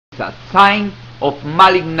a sign of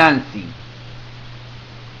malignancy.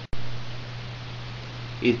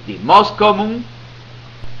 It's the most common,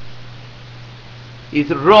 is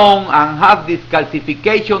wrong and have this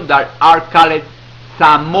calcification that are called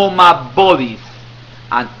samoma bodies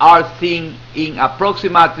and are seen in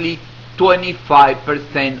approximately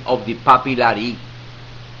 25% of the papillary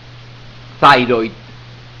thyroid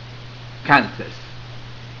cancers.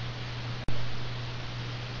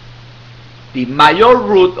 The major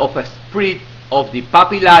route of spread of the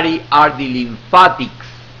papillary are the lymphatics,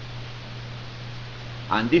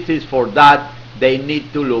 and this is for that they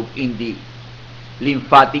need to look in the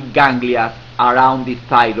lymphatic ganglia around the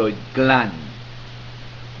thyroid gland.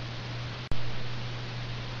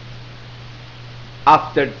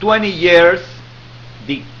 After 20 years,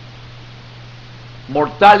 the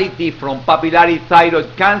mortality from papillary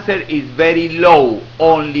thyroid cancer is very low,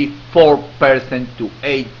 only 4% to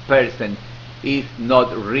 8%. Is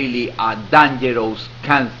not really a dangerous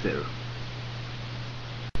cancer.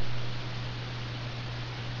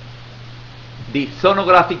 The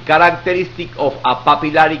sonographic characteristics of a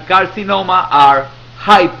papillary carcinoma are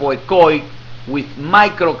hypoechoic with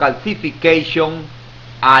microcalcification,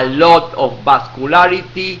 a lot of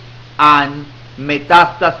vascularity, and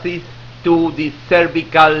metastasis to the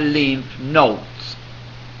cervical lymph nodes.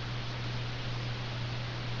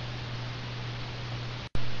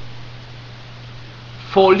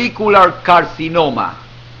 Follicular carcinoma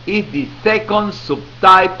is the second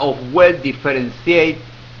subtype of well-differentiated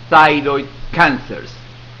thyroid cancers.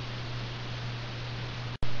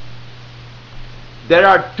 There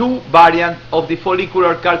are two variants of the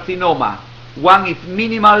follicular carcinoma. One is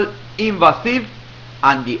minimal invasive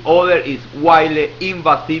and the other is widely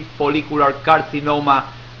invasive follicular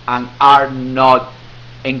carcinoma and are not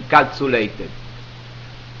encapsulated.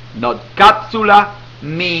 Not capsula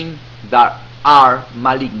mean that are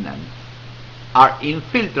malignant, are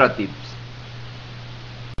infiltrative.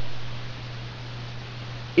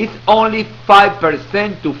 It's only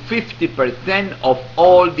 5% to 50% of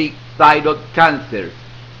all the thyroid cancers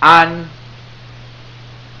and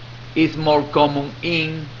is more common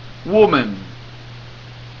in women.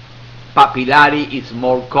 Papillary is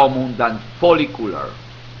more common than follicular.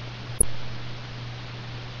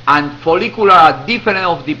 And follicular are different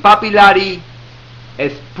of the papillary,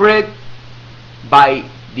 spread by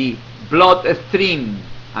the blood stream,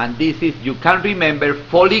 and this is, you can remember,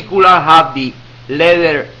 follicular have the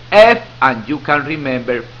letter F and you can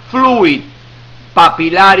remember fluid.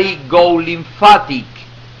 Papillary go lymphatic,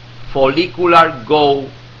 follicular go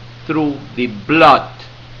through the blood.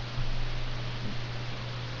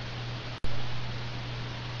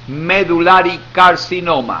 Medullary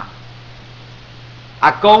carcinoma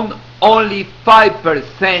account only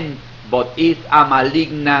 5% but is a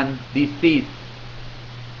malignant disease.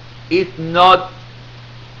 It's not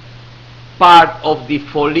part of the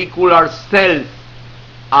follicular cells,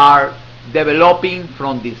 are developing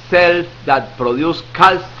from the cells that produce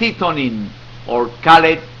calcitonin or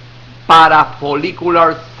called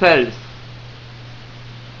parafollicular cells.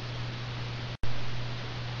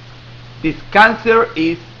 This cancer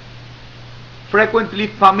is frequently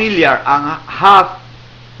familiar and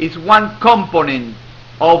is one component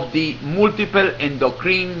of the multiple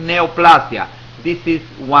endocrine neoplasia. This is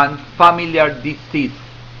one familiar disease.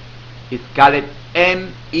 It's called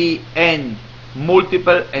MEN.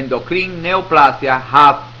 Multiple endocrine neoplasia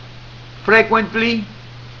have frequently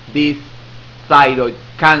this thyroid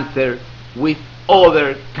cancer with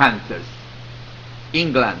other cancers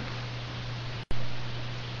in glands.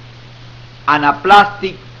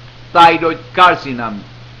 Anaplastic thyroid carcinoma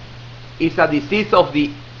is a disease of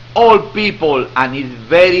the old people and is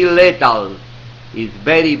very lethal. It's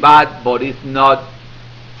very bad, but it's not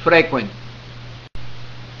frequent.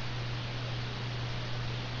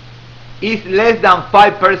 It's less than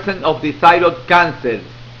 5% of the thyroid cancers,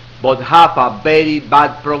 but have a very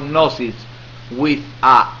bad prognosis with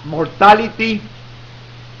a mortality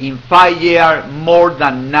in 5 years more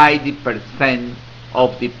than 90%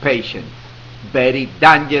 of the patients. Very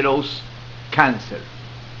dangerous cancer.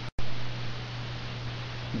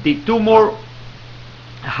 The tumor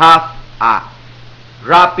have a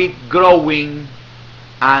rapid growing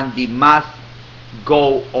and the mass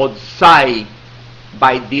go outside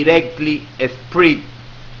by directly spread.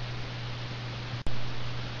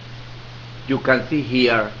 You can see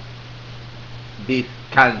here this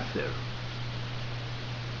cancer.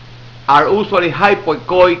 Are usually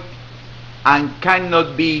hypoechoic and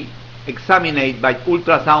cannot be examined by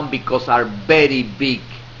ultrasound because are very big.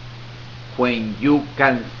 When you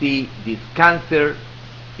can see this cancer,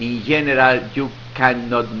 in general you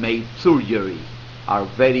cannot make surgery. are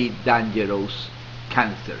very dangerous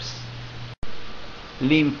cancers.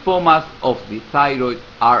 Lymphomas of the thyroid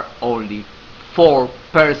are only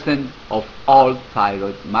 4% of all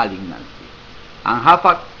thyroid malignancies and have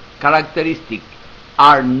a characteristic: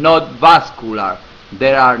 are not vascular.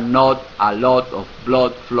 There are not a lot of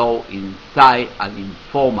blood flow inside a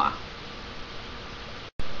lymphoma.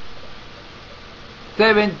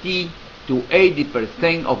 70 to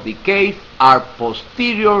 80% of the cases are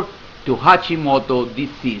posterior to Hashimoto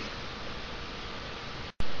disease.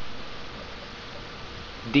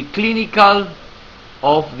 The clinical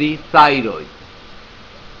of the thyroid.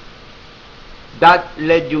 That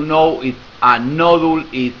let you know if a nodule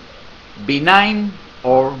is benign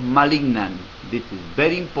or malignant. This is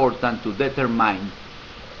very important to determine.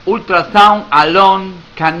 Ultrasound alone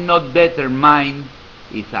cannot determine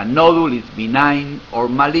if a nodule is benign or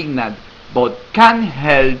malignant, but can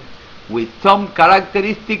help with some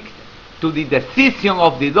characteristics to the decision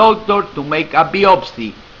of the doctor to make a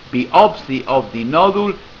biopsy. Biopsy of the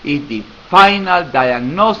nodule is the final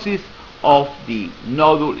diagnosis of the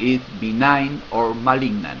nodule is benign or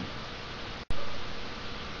malignant.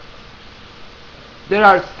 There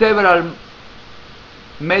are several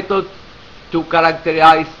methods to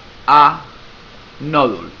characterize a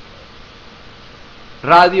nodule.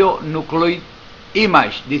 Radionuclide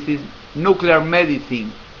image, this is nuclear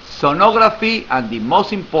medicine. Sonography, and the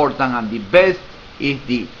most important and the best is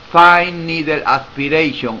the fine needle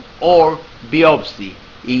aspiration or biopsy.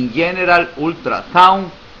 In general,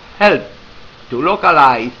 ultrasound helps to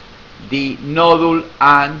localize the nodule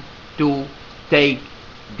and to take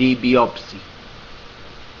the biopsy.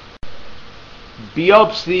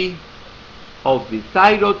 Biopsy of the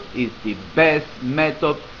thyroid is the best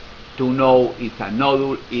method to know if a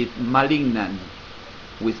nodule is malignant.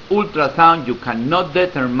 With ultrasound you cannot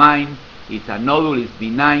determine if a nodule is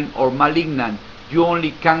benign or malignant. You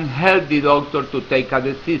only can help the doctor to take a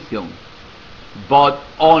decision, but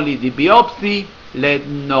only the biopsy let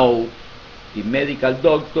know the medical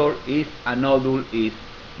doctor if a nodule is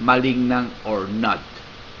malignant or not.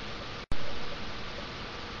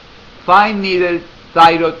 Fine needle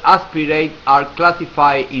thyroid aspirate are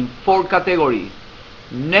classified in 4 categories: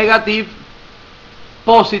 negative,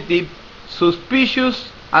 positive, suspicious,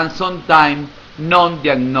 and sometimes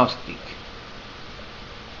non-diagnostic.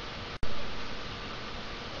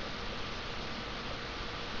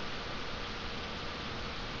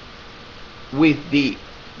 With the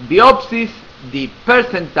biopsies, the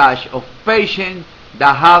percentage of patients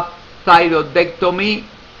that have thyroidectomy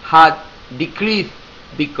had decreased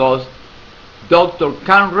because doctor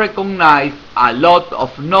can recognize a lot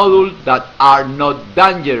of nodules that are not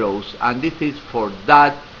dangerous, and this is for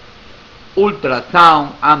that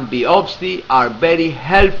ultrasound and biopsy are very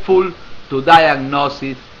helpful to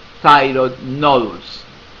diagnose thyroid nodules.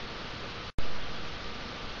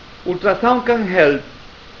 Ultrasound can help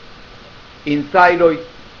in thyroid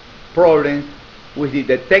problems with the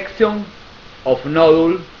detection of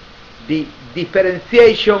nodule, the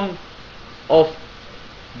differentiation of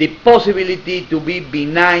the possibility to be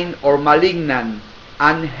benign or malignant,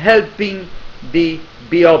 and helping the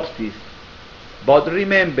biopsies. But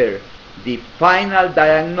remember, the final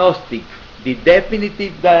diagnostic, the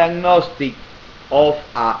definitive diagnostic of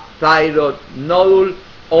a thyroid nodule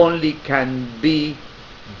only can be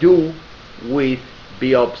done with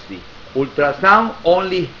biopsy. Ultrasound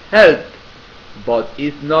only helps, but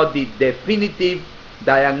it's not the definitive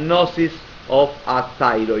diagnosis of a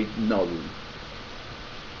thyroid nodule.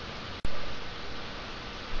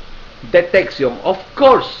 Detection. Of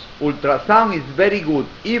course, ultrasound is very good.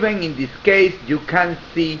 Even in this case, you can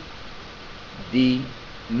see the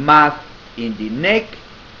mass in the neck.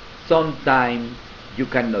 Sometimes you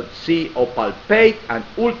cannot see or palpate, and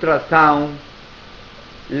ultrasound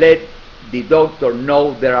let the doctor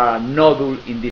know there are a nodule in the